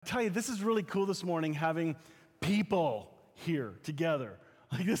tell you, this is really cool this morning, having people here together.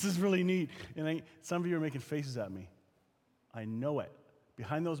 Like, this is really neat. And some of you are making faces at me. I know it.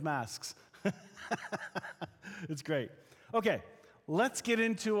 Behind those masks. It's great. Okay, let's get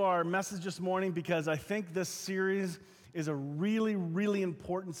into our message this morning, because I think this series is a really, really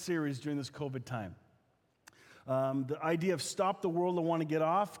important series during this COVID time. The idea of stop the world and want to get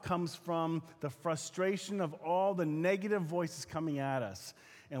off comes from the frustration of all the negative voices coming at us.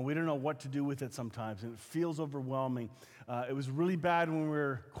 And we don't know what to do with it sometimes, and it feels overwhelming. It was really bad when we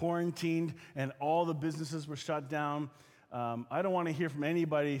were quarantined and all the businesses were shut down. I don't want to hear from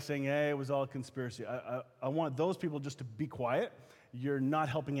anybody saying, hey, it was all a conspiracy. I want those people just to be quiet. You're not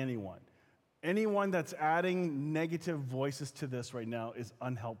helping anyone. Anyone that's adding negative voices to this right now is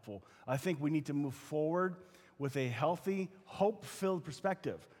unhelpful. I think we need to move forward with a healthy, hope-filled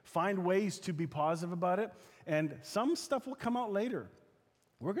perspective. Find ways to be positive about it, and some stuff will come out later.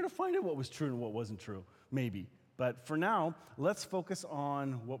 We're going to find out what was true and what wasn't true, maybe. But for now, let's focus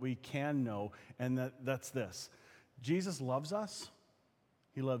on what we can know, and that's this. Jesus loves us.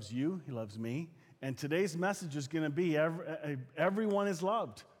 He loves you. He loves me. And today's message is going to be everyone is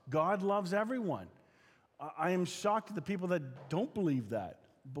loved. God loves everyone. I am shocked at the people that don't believe that,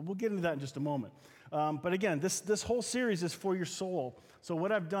 but we'll get into that in just a moment. But again, this whole series is for your soul. So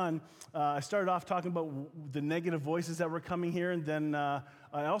what I've done, I started off talking about the negative voices that were coming here, and then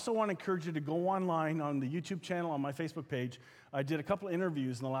I also want to encourage you to go online on the YouTube channel, on my Facebook page. I did a couple of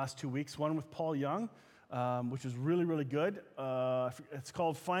interviews in the last 2 weeks, one with Paul Young, which was really, really good. It's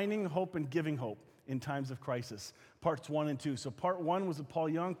called Finding Hope and Giving Hope in Times of Crisis, parts 1 and 2. So part 1 was with Paul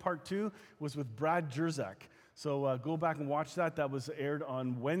Young, part 2 was with Brad Jerzak. So go back and watch that. That was aired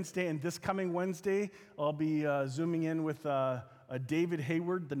on Wednesday, and this coming Wednesday, I'll be zooming in with David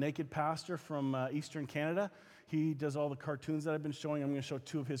Hayward, the Naked Pastor from Eastern Canada. He does all the cartoons that I've been showing. I'm going to show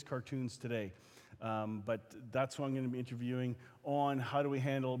 2 of his cartoons today. But that's who I'm going to be interviewing on how do we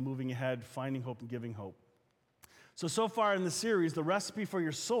handle moving ahead, finding hope and giving hope. So far in the series, the recipe for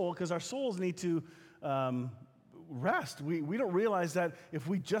your soul, because our souls need to rest. We don't realize that if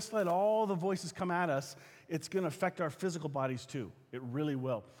we just let all the voices come at us, it's going to affect our physical bodies too. It really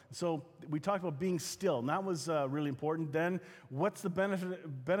will. So we talked about being still, and that was really important. Then what's the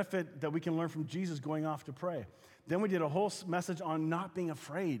benefit that we can learn from Jesus going off to pray? Then we did a whole message on not being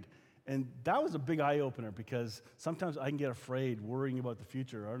afraid. And that was a big eye-opener, because sometimes I can get afraid worrying about the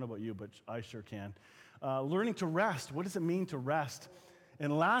future. I don't know about you, but I sure can. Learning to rest. What does it mean to rest?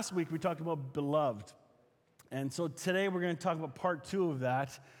 And last week we talked about beloved. And so today we're going to talk about part 2 of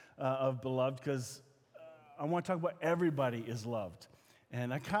that, of beloved, because I want to talk about everybody is loved.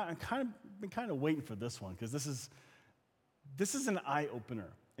 And I've been kind of waiting for this one, because this is an eye-opener.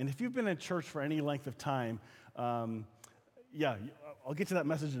 And if you've been in church for any length of time, I'll get to that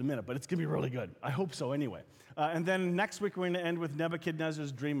message in a minute, but it's going to be really good. I hope so anyway. And then next week, we're going to end with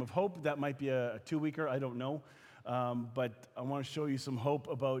Nebuchadnezzar's dream of hope. That might be a 2-weeker, I don't know. But I want to show you some hope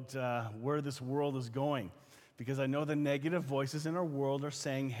about where this world is going. Because I know the negative voices in our world are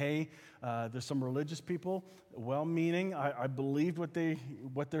saying, hey, there's some religious people, well-meaning. I believed what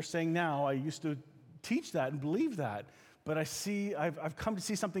they're saying now. I used to teach that and believe that. But I've come to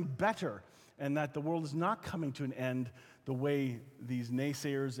see something better, and that the world is not coming to an end the way these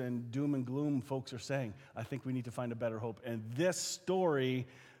naysayers and doom and gloom folks are saying. I think we need to find a better hope. And this story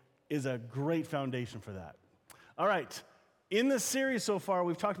is a great foundation for that. All right. In this series so far,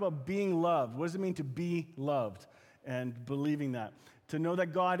 we've talked about being loved. What does it mean to be loved? And believing that. To know that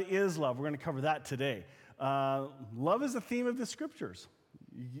God is love. We're going to cover that today. Love is the theme of the Scriptures.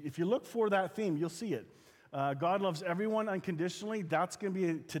 If you look for that theme, you'll see it. God loves everyone unconditionally. That's going to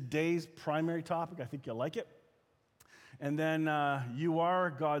be today's primary topic. I think you'll like it. And then you are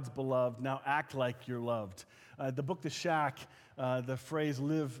God's beloved. Now act like you're loved. The book The Shack, the phrase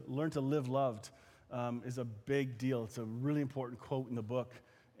learn to live loved, is a big deal. It's a really important quote in the book.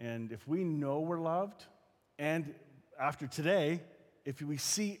 And if we know we're loved, and after today, if we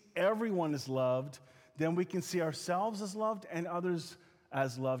see everyone as loved, then we can see ourselves as loved and others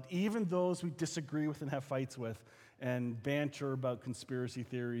as loved, even those we disagree with and have fights with, and banter about conspiracy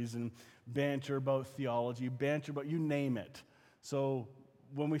theories, and banter about theology, banter about you name it. So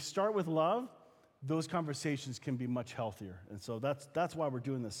when we start with love, those conversations can be much healthier. And so that's why we're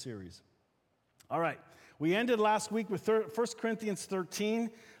doing this series. All right. We ended last week with 1 Corinthians 13.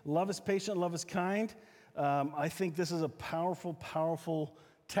 Love is patient, love is kind. I think this is a powerful, powerful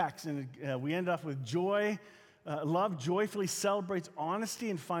text. And we end off with joy. Love joyfully celebrates honesty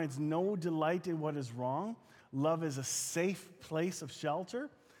and finds no delight in what is wrong. Love is a safe place of shelter.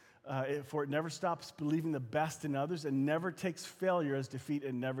 For it never stops believing the best in others and never takes failure as defeat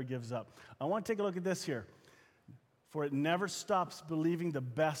and never gives up. I want to take a look at this here. For it never stops believing the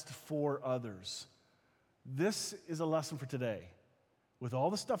best for others. This is a lesson for today. With all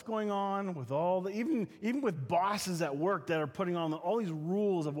the stuff going on, with all the, even with bosses at work that are putting on all these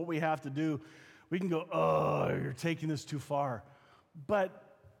rules of what we have to do, we can go, oh, you're taking this too far.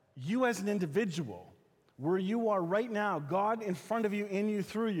 But you as an individual, where you are right now, God in front of you, in you,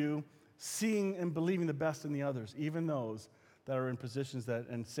 through you, seeing and believing the best in the others, even those that are in positions that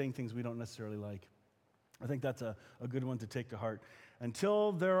and saying things we don't necessarily like. I think that's a good one to take to heart.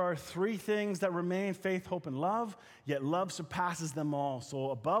 Until there are three things that remain, faith, hope, and love, yet love surpasses them all. So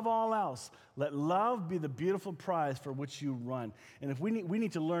above all else, let love be the beautiful prize for which you run. And if we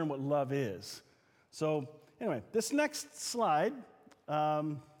need to learn what love is. So anyway, this next slide,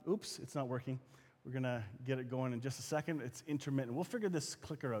 oops, it's not working. We're going to get it going in just a second. It's intermittent. We'll figure this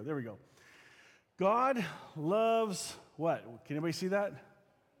clicker out. There we go. God loves what? Can anybody see that?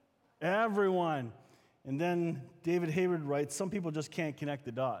 Everyone. And then David Hayward writes, some people just can't connect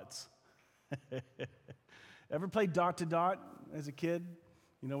the dots. Ever play dot to dot as a kid?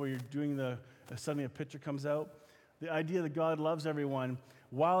 You know, where you're doing suddenly a picture comes out? The idea that God loves everyone,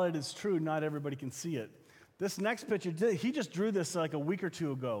 while it is true, not everybody can see it. This next picture, he just drew this like a week or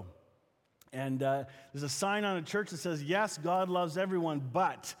two ago. And there's a sign on a church that says, yes, God loves everyone,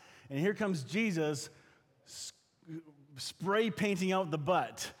 but, and here comes Jesus spray painting out the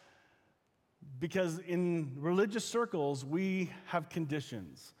but. Because in religious circles, we have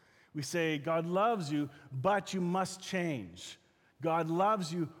conditions. We say, God loves you, but you must change. God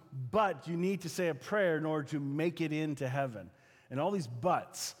loves you, but you need to say a prayer in order to make it into heaven. And all these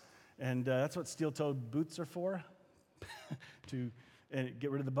buts. And that's what steel-toed boots are for, to get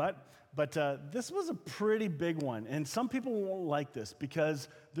rid of the butt. But this was a pretty big one. And some people won't like this because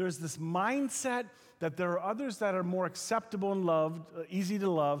there's this mindset that there are others that are more acceptable and loved, easy to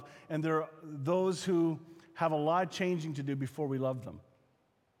love, and there are those who have a lot of changing to do before we love them.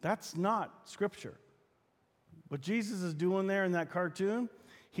 That's not Scripture. What Jesus is doing there in that cartoon,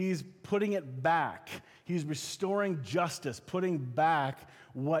 he's putting it back. He's restoring justice, putting back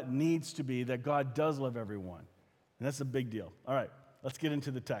what needs to be, that God does love everyone. And that's a big deal. All right, let's get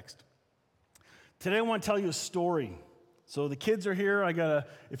into the text. Today I want to tell you a story. So the kids are here.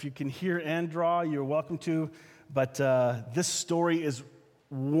 If you can hear and draw, you're welcome to. But this story is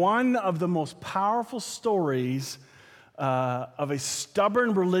one of the most powerful stories of a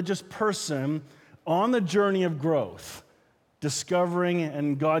stubborn religious person on the journey of growth, discovering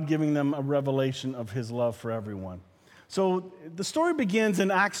and God giving them a revelation of his love for everyone. So the story begins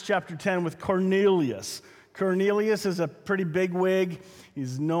in Acts chapter 10 with Cornelius. Cornelius is a pretty big wig.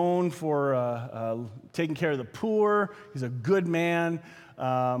 He's known for taking care of the poor. He's a good man,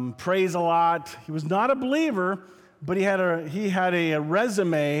 prays a lot. He was not a believer, but he had a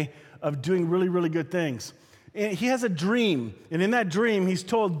resume of doing really, really good things. And he has a dream, and in that dream, he's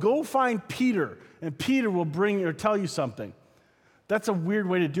told, go find Peter, and Peter will bring or tell you something. That's a weird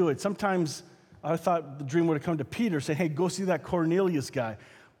way to do it. Sometimes I thought the dream would have come to Peter, saying, hey, go see that Cornelius guy.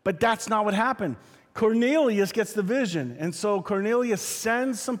 But that's not what happened. Cornelius gets the vision, and so Cornelius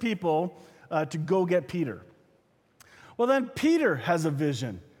sends some people to go get Peter. Well, then Peter has a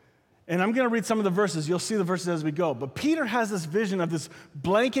vision, and I'm going to read some of the verses. You'll see the verses as we go. But Peter has this vision of this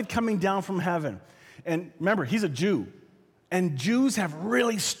blanket coming down from heaven. And remember, he's a Jew, and Jews have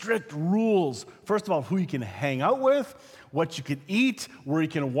really strict rules. First of all, who you can hang out with, what you can eat, where you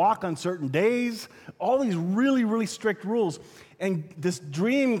can walk on certain days, all these really, really strict rules. And this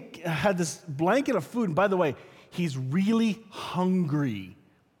dream had this blanket of food. And by the way, he's really hungry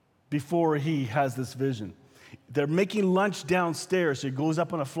before he has this vision. They're making lunch downstairs. So he goes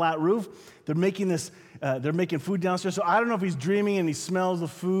up on a flat roof. They're making food downstairs. So I don't know if he's dreaming and he smells the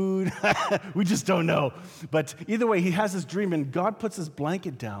food. We just don't know. But either way, he has this dream, and God puts this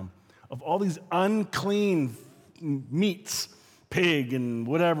blanket down of all these unclean meats, pig and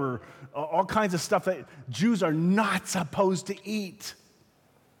whatever, all kinds of stuff that Jews are not supposed to eat.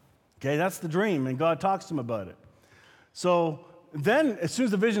 Okay, that's the dream, and God talks to him about it. So then, as soon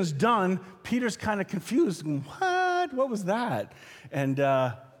as the vision's done, Peter's kind of confused. What was that? And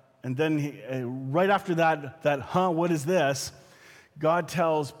then right after that, what is this? God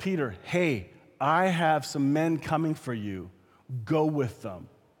tells Peter, hey, I have some men coming for you. Go with them.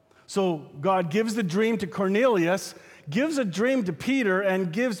 So God gives the dream to Cornelius, gives a dream to Peter,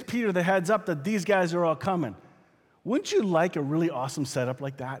 and gives Peter the heads up that these guys are all coming. Wouldn't you like a really awesome setup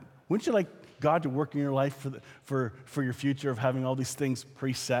like that? Wouldn't you like God to work in your life for your future of having all these things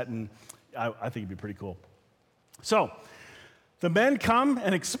preset? And I think it'd be pretty cool. So The men come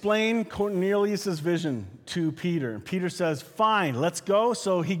and explain Cornelius' vision to Peter. And Peter says, fine, let's go.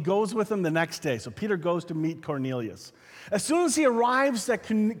 So he goes with them the next day. So Peter goes to meet Cornelius. As soon as he arrives at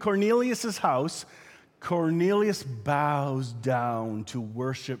Cornelius' house, Cornelius bows down to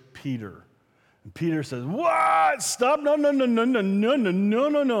worship Peter. And Peter says, what? Stop, no.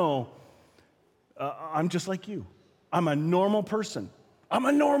 I'm just like you. I'm a normal person.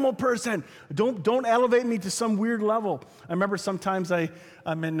 Don't elevate me to some weird level. I remember sometimes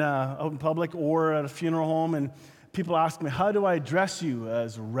I'm out in public or at a funeral home, and people ask me, how do I address you?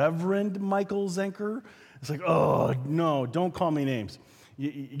 As Reverend Michael Zenker? It's like, oh, no, don't call me names.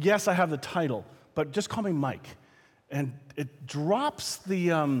 Yes, I have the title, but just call me Mike. And it drops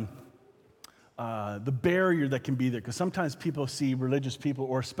the barrier that can be there, because sometimes people see religious people,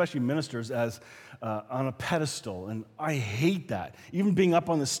 or especially ministers, as on a pedestal, and I hate that. Even being up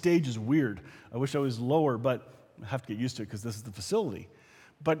on the stage is weird. I wish I was lower, but I have to get used to it because this is the facility.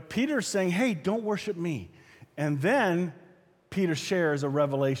 But Peter's saying, hey, don't worship me. And then Peter shares a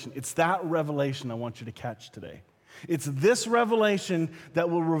revelation. It's that revelation I want you to catch today. It's this revelation that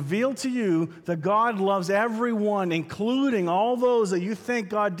will reveal to you that God loves everyone, including all those that you think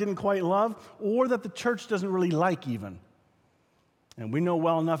God didn't quite love, or that the church doesn't really like even. And we know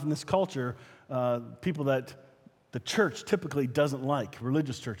well enough in this culture, people that the church typically doesn't like,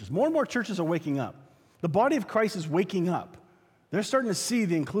 religious churches. More and more churches are waking up. The body of Christ is waking up. They're starting to see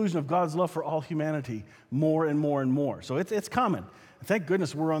the inclusion of God's love for all humanity more and more and more. So it's coming. Thank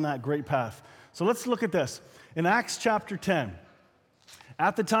goodness we're on that great path. So let's look at this. In Acts chapter 10,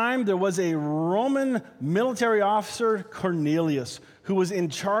 at the time there was a Roman military officer, Cornelius, who was in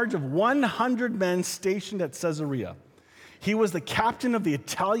charge of 100 men stationed at Caesarea. He was the captain of the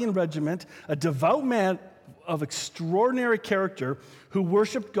Italian regiment, a devout man of extraordinary character who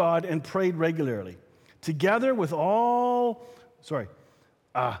worshiped God and prayed regularly. Together with all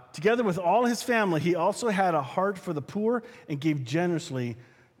his family, he also had a heart for the poor and gave generously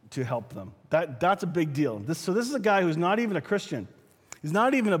to help them. That's a big deal. So this is a guy who's not even a Christian. He's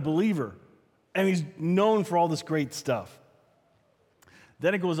not even a believer. And he's known for all this great stuff.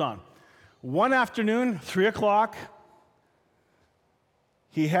 Then it goes on. One afternoon, 3 o'clock,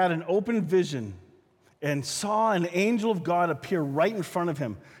 he had an open vision and saw an angel of God appear right in front of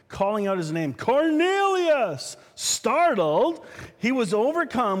him, calling out his name, Cornelius! Startled, he was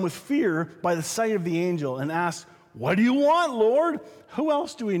overcome with fear by the sight of the angel and asked, what do you want, Lord? Who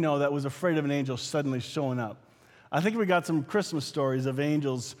else do we know that was afraid of an angel suddenly showing up? I think we got some Christmas stories of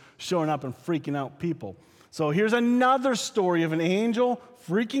angels showing up and freaking out people. So here's another story of an angel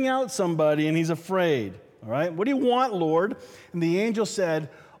freaking out somebody, and he's afraid. All right, what do you want, Lord? And the angel said,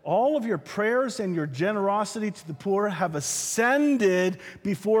 all of your prayers and your generosity to the poor have ascended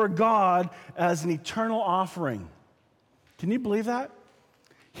before God as an eternal offering. Can you believe that?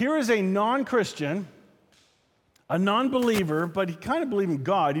 Here is a non-Christian, a non-believer, but he kind of believed in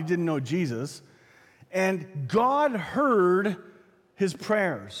God. He didn't know Jesus. And God heard his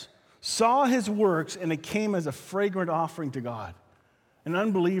prayers, saw his works, and it came as a fragrant offering to God. An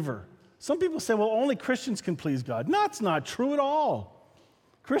unbeliever. Some people say, well, only Christians can please God. No, that's not true at all.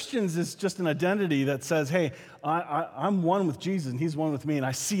 Christians is just an identity that says, hey, I'm one with Jesus and he's one with me, and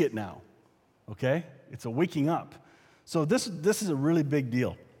I see it now. Okay? It's a waking up. So this is a really big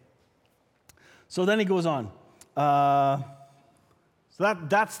deal. So then he goes on. So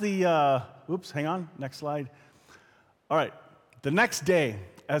that's the, hang on, next slide. All right, the next day,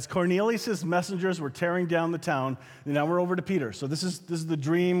 as Cornelius' messengers were tearing down the town, and now we're over to Peter. So this is the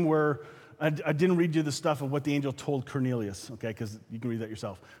dream where I didn't read you the stuff of what the angel told Cornelius, okay, because you can read that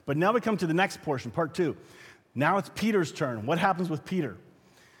yourself. But now we come to the next portion, part 2. Now it's Peter's turn. What happens with Peter?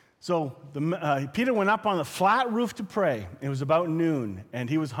 So Peter went up on the flat roof to pray. It was about noon,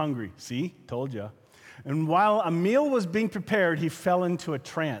 and he was hungry. See, told you. And while a meal was being prepared, he fell into a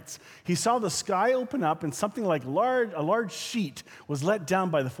trance. He saw the sky open up, and something like a large sheet was let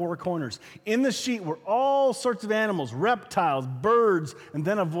down by the 4 corners. In the sheet were all sorts of animals, reptiles, birds, and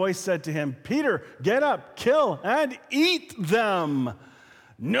then a voice said to him, Peter, get up, kill, and eat them.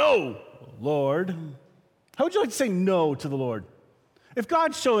 No, Lord. How would you like to say no to the Lord? If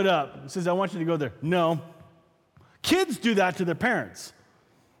God showed up and says, I want you to go there, no. Kids do that to their parents.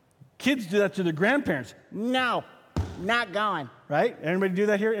 Kids do that to their grandparents. No, not going. Right? Anybody do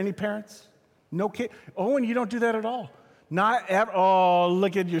that here? Any parents? No kid? Oh, and you don't do that at all. Not ever. Oh,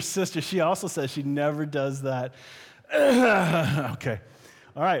 look at your sister. She also says she never does that. Okay.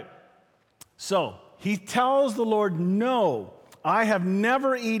 All right. So he tells the Lord, no, I have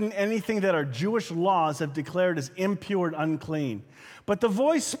never eaten anything that our Jewish laws have declared as impure and unclean. But the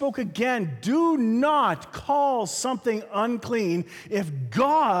voice spoke again, do not call something unclean if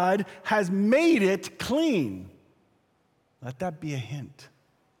God has made it clean. Let that be a hint.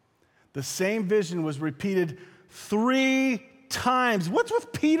 The same vision was repeated 3 times. What's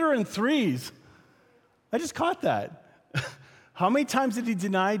with Peter and threes? I just caught that. How many times did he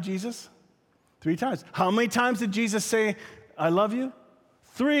deny Jesus? 3 times. How many times did Jesus say, I love you?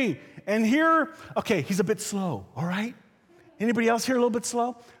 3. And here, okay, he's a bit slow, all right? Anybody else here a little bit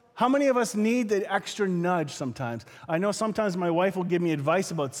slow? How many of us need the extra nudge sometimes? I know sometimes my wife will give me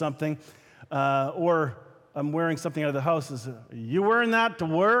advice about something, or I'm wearing something out of the house. Are you wearing that to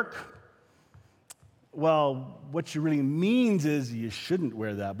work? Well, what she really means is you shouldn't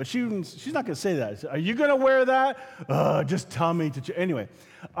wear that. But she's not going to say that. Are you going to wear that? Just tell me to. Anyway,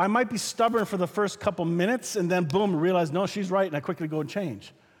 I might be stubborn for the first couple minutes, and then boom, realize, no, she's right, and I quickly go and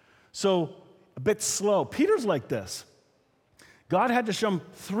change. So a bit slow. Peter's like this. God had to show him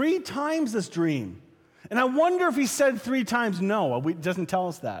 3 times this dream. And I wonder if he said 3 times no. It doesn't tell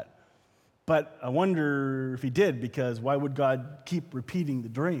us that. But I wonder if he did, because why would God keep repeating the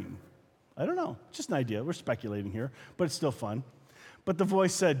dream? I don't know. Just an idea. We're speculating here, but it's still fun. But the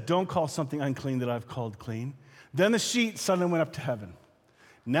voice said, don't call something unclean that I've called clean. Then the sheet suddenly went up to heaven.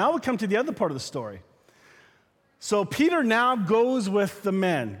 Now we come to the other part of the story. So Peter now goes with the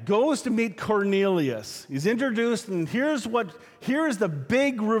men, goes to meet Cornelius. He's introduced, and here's the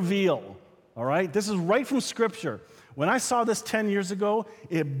big reveal, all right? This is right from Scripture. When I saw this 10 years ago,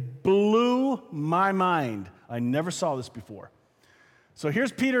 it blew my mind. I never saw this before. So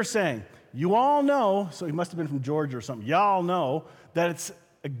here's Peter saying, you all know, so he must have been from Georgia or something, y'all know that it's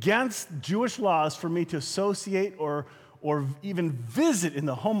against Jewish laws for me to associate or even visit in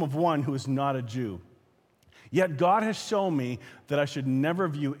the home of one who is not a Jew. Yet God has shown me that I should never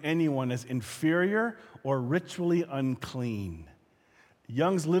view anyone as inferior or ritually unclean.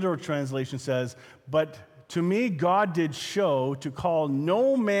 Young's literal translation says, but to me God did show to call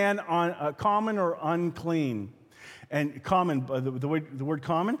no man common or unclean. And common, the word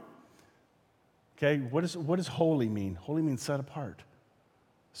common, okay, what does holy mean? Holy means set apart.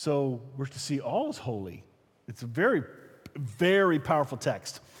 So we're to see all as holy. It's a very, very powerful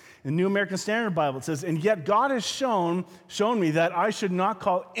text. In the New American Standard Bible, it says, and yet God has shown me that I should not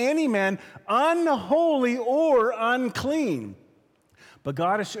call any man unholy or unclean. But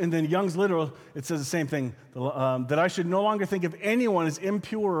God has, and then Young's literal, it says the same thing, that I should no longer think of anyone as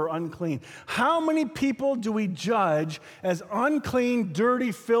impure or unclean. How many people do we judge as unclean,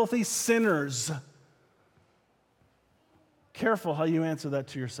 dirty, filthy sinners? Careful how you answer that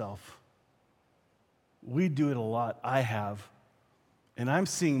to yourself. We do it a lot. I have. And I'm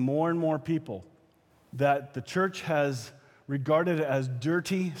seeing more and more people that the church has regarded as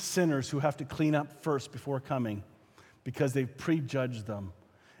dirty sinners who have to clean up first before coming because they've prejudged them.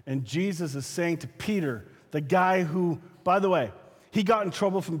 And Jesus is saying to Peter, the guy who, by the way, he got in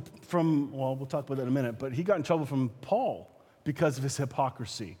trouble from well, we'll talk about that in a minute, but he got in trouble from Paul because of his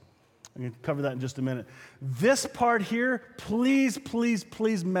hypocrisy. I'm going to cover that in just a minute. This part here, please, please,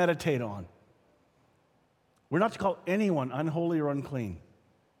 please meditate on. We're not to call anyone unholy or unclean.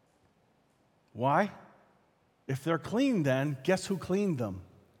 Why? If they're clean then, guess who cleaned them?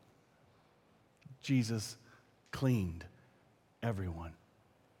 Jesus cleaned everyone.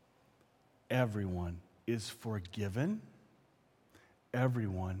 Everyone is forgiven.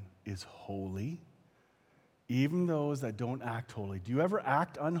 Everyone is holy. Even those that don't act holy. Do you ever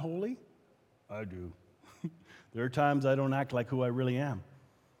act unholy? I do. There are times I don't act like who I really am.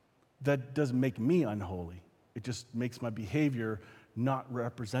 That doesn't make me unholy. It just makes my behavior not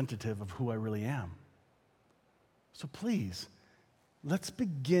representative of who I really am. So please, let's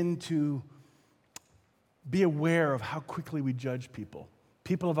begin to be aware of how quickly we judge people.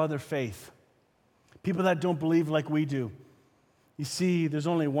 People of other faith. People that don't believe like we do. You see, there's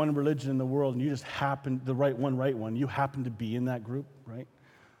only one religion in the world, and you just happen, the right one, you happen to be in that group, right?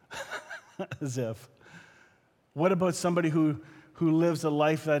 As if. What about somebody who lives a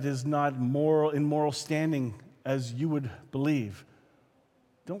life that is not in moral standing as you would believe?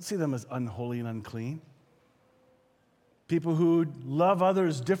 Don't see them as unholy and unclean. People who love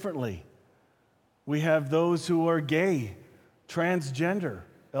others differently. We have those who are gay, transgender,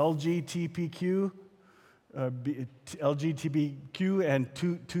 LGBTQ, and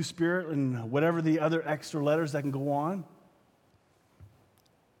two-spirit, and whatever the other extra letters that can go on.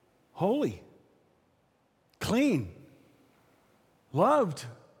 Holy, clean, loved,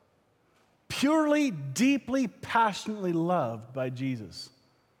 purely, deeply, passionately loved by Jesus.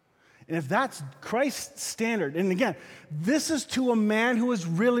 And if that's Christ's standard, and again, this is to a man who is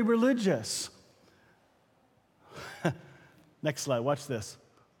really religious. Next slide, watch this.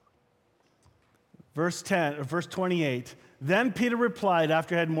 Verse 28, then Peter replied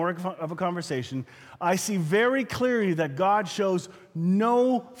after he had more of a conversation, I see very clearly that God shows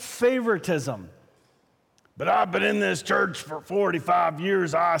no favoritism. But I've been in this church for 45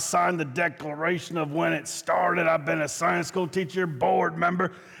 years. I signed the declaration of when it started. I've been a Sunday school teacher, board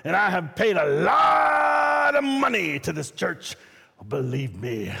member, and I have paid a lot of money to this church. Believe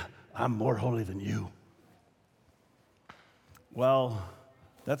me, I'm more holy than you. Well,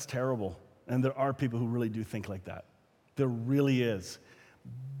 that's terrible. And there are people who really do think like that. There really is.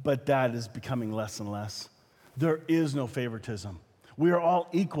 But that is becoming less and less. There is no favoritism. We are all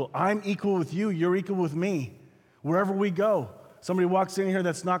equal. I'm equal with you. You're equal with me. Wherever we go, somebody walks in here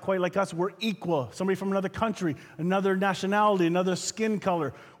that's not quite like us, we're equal. Somebody from another country, another nationality, another skin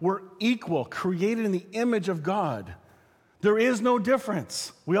color, we're equal, created in the image of God. There is no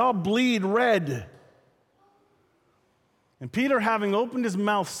difference. We all bleed red. And Peter, having opened his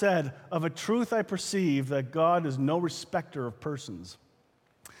mouth, said, of a truth I perceive that God is no respecter of persons.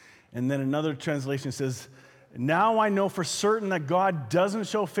 And then another translation says, now I know for certain that God doesn't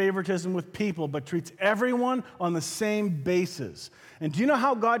show favoritism with people, but treats everyone on the same basis. And do you know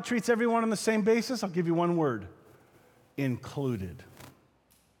how God treats everyone on the same basis? I'll give you one word. Included.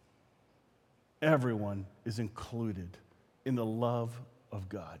 Everyone is included in the love of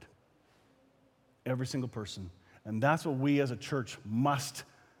God. Every single person. And that's what we as a church must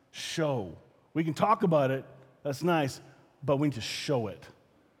show. We can talk about it, that's nice, but we need to show it.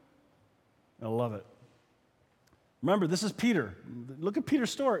 I love it. Remember, this is Peter. Look at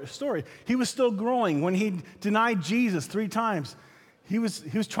Peter's story. He was still growing when he denied Jesus 3 times. He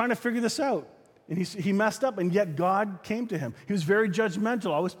was trying to figure this out. And he messed up, and yet God came to him. He was very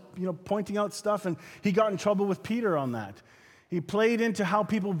judgmental, always pointing out stuff, and he got in trouble with Peter on that. He played into how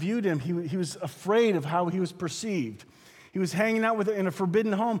people viewed him. He was afraid of how he was perceived. He was hanging out in a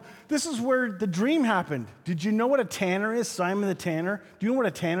forbidden home. This is where the dream happened. Did you know what a tanner is? Simon the tanner. Do you know what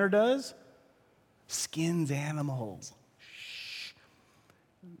a tanner does? Skins animals. Shh.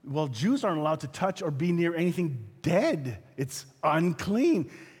 Well, Jews aren't allowed to touch or be near anything dead. It's unclean.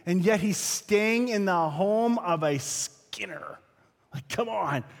 And yet he's staying in the home of a skinner. Like, come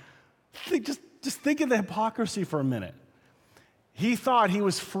on. Just think of the hypocrisy for a minute. He thought he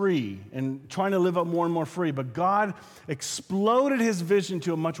was free and trying to live up more and more free, but God exploded his vision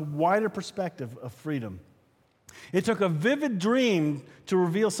to a much wider perspective of freedom. It took a vivid dream to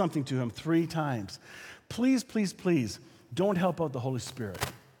reveal something to him 3 times. Please, please, please, don't help out the Holy Spirit.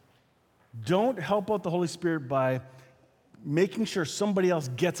 Don't help out the Holy Spirit by making sure somebody else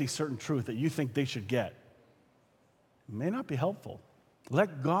gets a certain truth that you think they should get. It may not be helpful.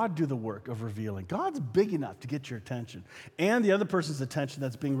 Let God do the work of revealing. God's big enough to get your attention and the other person's attention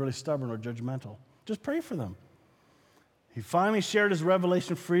that's being really stubborn or judgmental. Just pray for them. He finally shared his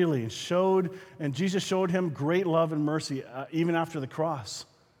revelation freely and Jesus showed him great love and mercy even after the cross.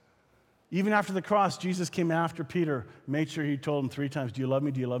 Even after the cross, Jesus came after Peter, made sure he told him 3 times, do you love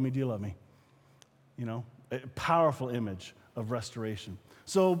me, do you love me, do you love me? A powerful image of restoration.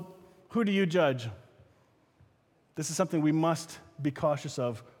 So who do you judge? This is something we must be cautious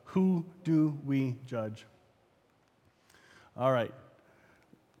of. Who do we judge? All right.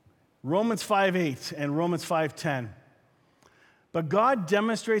 Romans 5:8 and Romans 5:10. But God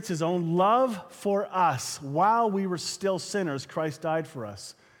demonstrates his own love for us. While we were still sinners, Christ died for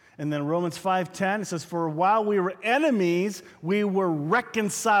us. And then Romans 5:10, it says, for while we were enemies, we were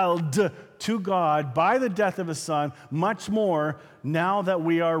reconciled to God by the death of his Son. Much more, now that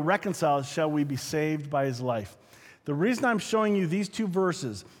we are reconciled, shall we be saved by his life. The reason I'm showing you these 2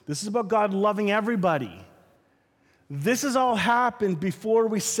 verses, this is about God loving everybody. This has all happened before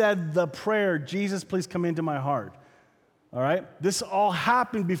we said the prayer, Jesus, please come into my heart. All right? This all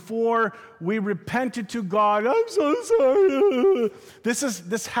happened before we repented to God. I'm so sorry.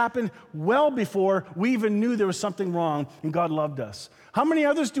 This happened well before we even knew there was something wrong and God loved us. How many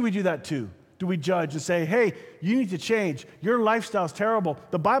others do we do that to? Do we judge and say, hey, you need to change. Your lifestyle's terrible.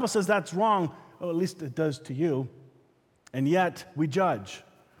 The Bible says that's wrong. Well, at least it does to you. And yet we judge.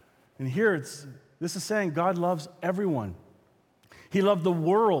 And here this is saying God loves everyone. He loved the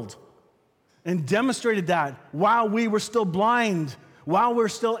world and demonstrated that while we were still blind, while we're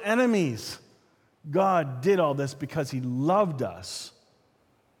still enemies. God did all this because he loved us.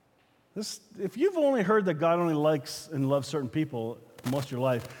 If you've only heard that God only likes and loves certain people most of your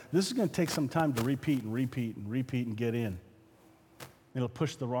life, this is going to take some time to repeat and get in. It'll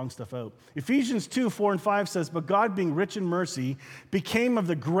push the wrong stuff out. Ephesians 2:4-5 says, "But God, being rich in mercy, became of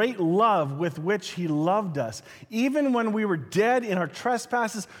the great love with which he loved us, even when we were dead in our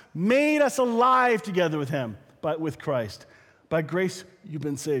trespasses, made us alive together with him, but with Christ. By grace you've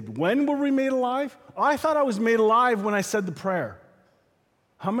been saved." When were we made alive? I thought I was made alive when I said the prayer.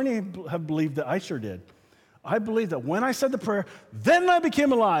 How many have believed that? I sure did. I believed that when I said the prayer, then I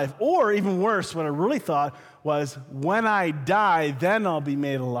became alive. Or even worse, what I really thought was, when I die, then I'll be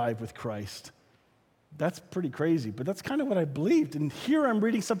made alive with Christ. That's pretty crazy, but that's kind of what I believed. And here I'm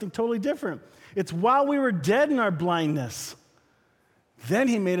reading something totally different. It's while we were dead in our blindness, then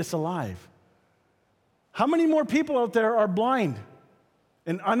he made us alive. How many more people out there are blind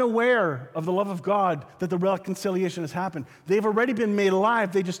and unaware of the love of God, that the reconciliation has happened? They've already been made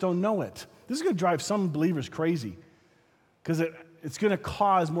alive, they just don't know it. This is going to drive some believers crazy because it's going to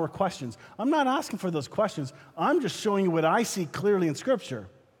cause more questions. I'm not asking for those questions. I'm just showing you what I see clearly in Scripture.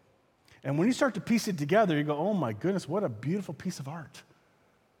 And when you start to piece it together, you go, oh my goodness, what a beautiful piece of art.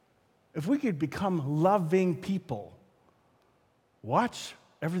 If we could become loving people, watch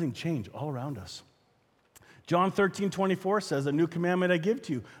everything change all around us. John 13:24 says, "A new commandment I give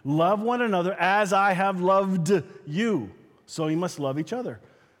to you, love one another as I have loved you." So you must love each other.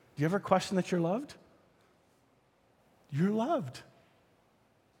 Do you ever question that you're loved? You're loved.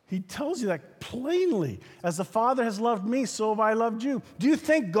 He tells you that plainly. As the Father has loved me, so have I loved you. Do you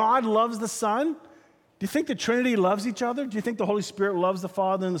think God loves the Son? Do you think the Trinity loves each other? Do you think the Holy Spirit loves the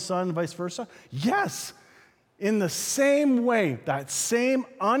Father and the Son and vice versa? Yes. In the same way, that same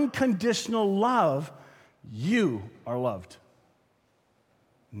unconditional love, you are loved.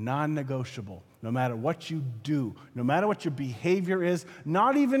 Non-negotiable. No matter what you do, no matter what your behavior is,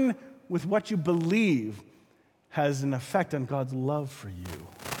 not even with what you believe, has an effect on God's love for you.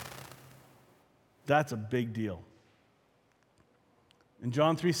 That's a big deal. In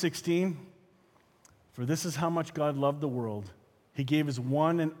John 3:16, "For this is how much God loved the world. He gave his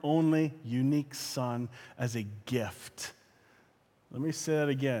one and only unique Son as a gift." Let me say that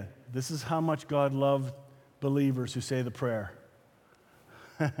again. This is how much God loved believers who say the prayer.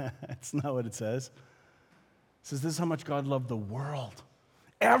 That's not what it says. It says this is how much God loved the world.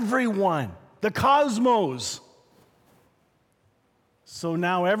 Everyone, the cosmos. So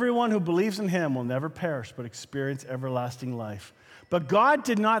now everyone who believes in him will never perish but experience everlasting life. But God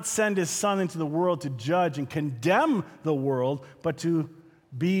did not send his Son into the world to judge and condemn the world, but to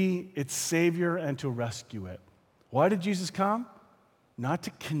be its Savior and to rescue it. Why did Jesus come? Not to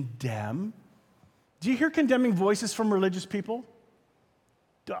condemn. Do you hear condemning voices from religious people?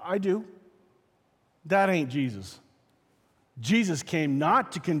 I do. That ain't Jesus. Jesus came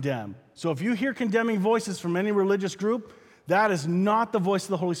not to condemn. So if you hear condemning voices from any religious group, that is not the voice of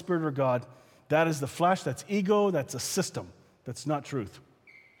the Holy Spirit or God. That is the flesh, that's ego, that's a system. That's not truth.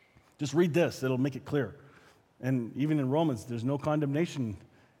 Just read this, it'll make it clear. And even in Romans, there's no condemnation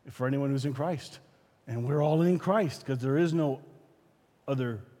for anyone who's in Christ. And we're all in Christ because there is no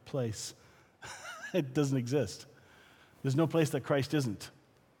other place. It doesn't exist. There's no place that Christ isn't.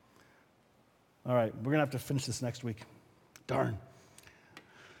 All right, we're going to have to finish this next week. Darn.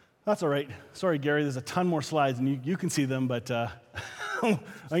 That's all right. Sorry, Gary, there's a ton more slides, and you can see them, but I'm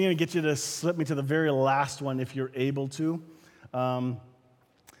going to get you to slip me to the very last one if you're able to. But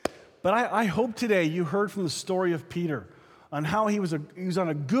I hope today you heard from the story of Peter on how he was on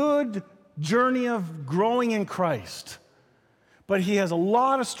a good journey of growing in Christ. But he has a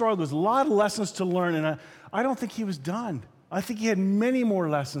lot of struggles, a lot of lessons to learn, and I don't think he was done. I think he had many more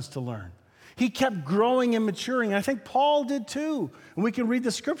lessons to learn. He kept growing and maturing. I think Paul did too. And we can read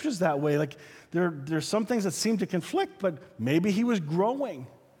the scriptures that way. Like there's some things that seem to conflict, but maybe he was growing.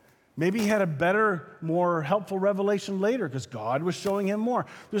 Maybe he had a better, more helpful revelation later because God was showing him more.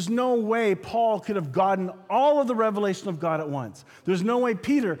 There's no way Paul could have gotten all of the revelation of God at once. There's no way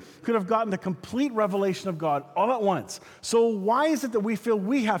Peter could have gotten the complete revelation of God all at once. So why is it that we feel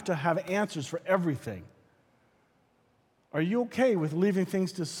we have to have answers for everything? Are you okay with leaving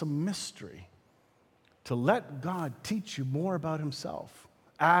things to some mystery? To let God teach you more about himself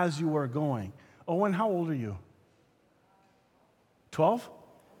as you are going. Owen, how old are you? 12?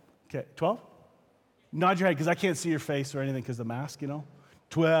 Okay, 12? Nod your head because I can't see your face or anything because of the mask,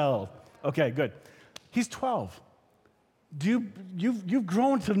 12. Okay, good. He's 12. You've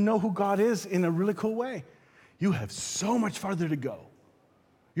grown to know who God is in a really cool way. You have so much farther to go.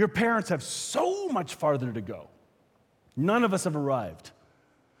 Your parents have so much farther to go. None of us have arrived.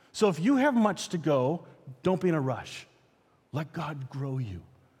 So if you have much to go, don't be in a rush. Let God grow you.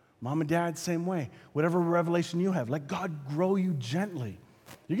 Mom and dad, same way. Whatever revelation you have, let God grow you gently.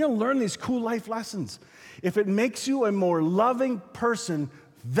 You're going to learn these cool life lessons. If it makes you a more loving person,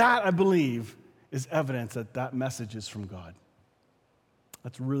 that, I believe, is evidence that that message is from God.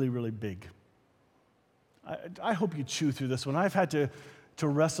 That's really, really big. I hope you chew through this one. I've had to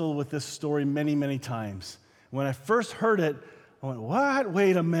wrestle with this story many, many times. When I first heard it, I went, what?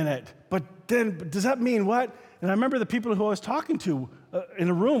 Wait a minute. But does that mean what? And I remember the people who I was talking to in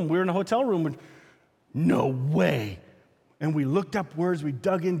a room, we were in a hotel room, and no way. And we looked up words, we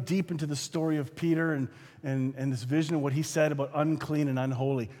dug in deep into the story of Peter and this vision of what he said about unclean and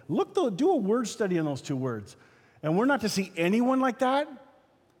unholy. Do a word study on those two words. And we're not to see anyone like that?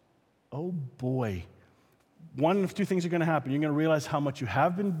 Oh boy. One of two things are going to happen. You're going to realize how much you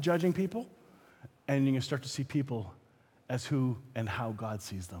have been judging people, and you're going to start to see people as who and how God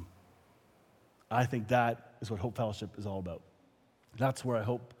sees them. I think that is what Hope Fellowship is all about. That's where I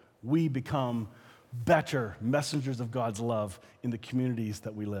hope we become better messengers of God's love in the communities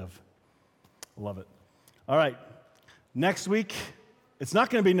that we live. Love it. All right. Next week, it's not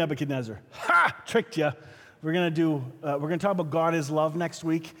going to be Nebuchadnezzar. Ha! Tricked you. We're going to talk about God is love next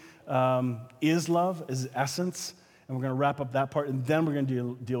week. Is love, is essence, and we're going to wrap up that part, and then we're going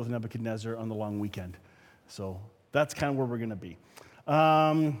to deal with Nebuchadnezzar on the long weekend. So that's kind of where we're going to be.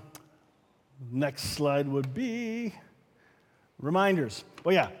 Next slide would be reminders. Oh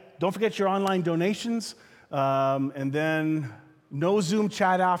yeah, don't forget your online donations, and then no Zoom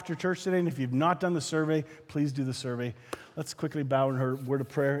chat after church today, and if you've not done the survey, please do the survey. Let's quickly bow in her word of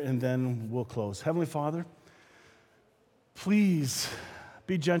prayer, and then we'll close. Heavenly Father, please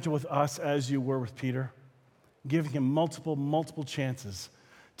be gentle with us as you were with Peter, giving him multiple chances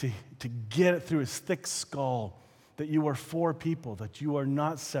to get it through his thick skull that you are for people, that you are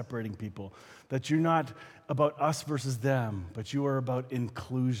not separating people, that you're not about us versus them, but you are about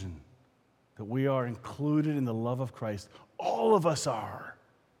inclusion, that we are included in the love of Christ. All of us are.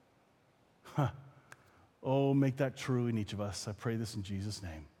 Oh, make that true in each of us. I pray this in Jesus'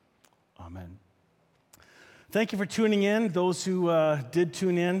 name. Amen. Thank you for tuning in. Those who did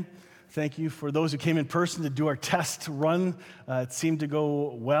tune in, thank you. For those who came in person to do our test run, it seemed to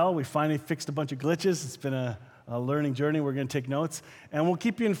go well. We finally fixed a bunch of glitches. It's been a learning journey. We're going to take notes. And we'll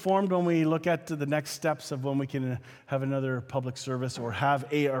keep you informed when we look at the next steps of when we can have another public service or have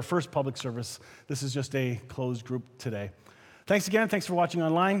our first public service. This is just a closed group today. Thanks again. Thanks for watching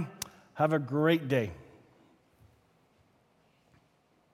online. Have a great day.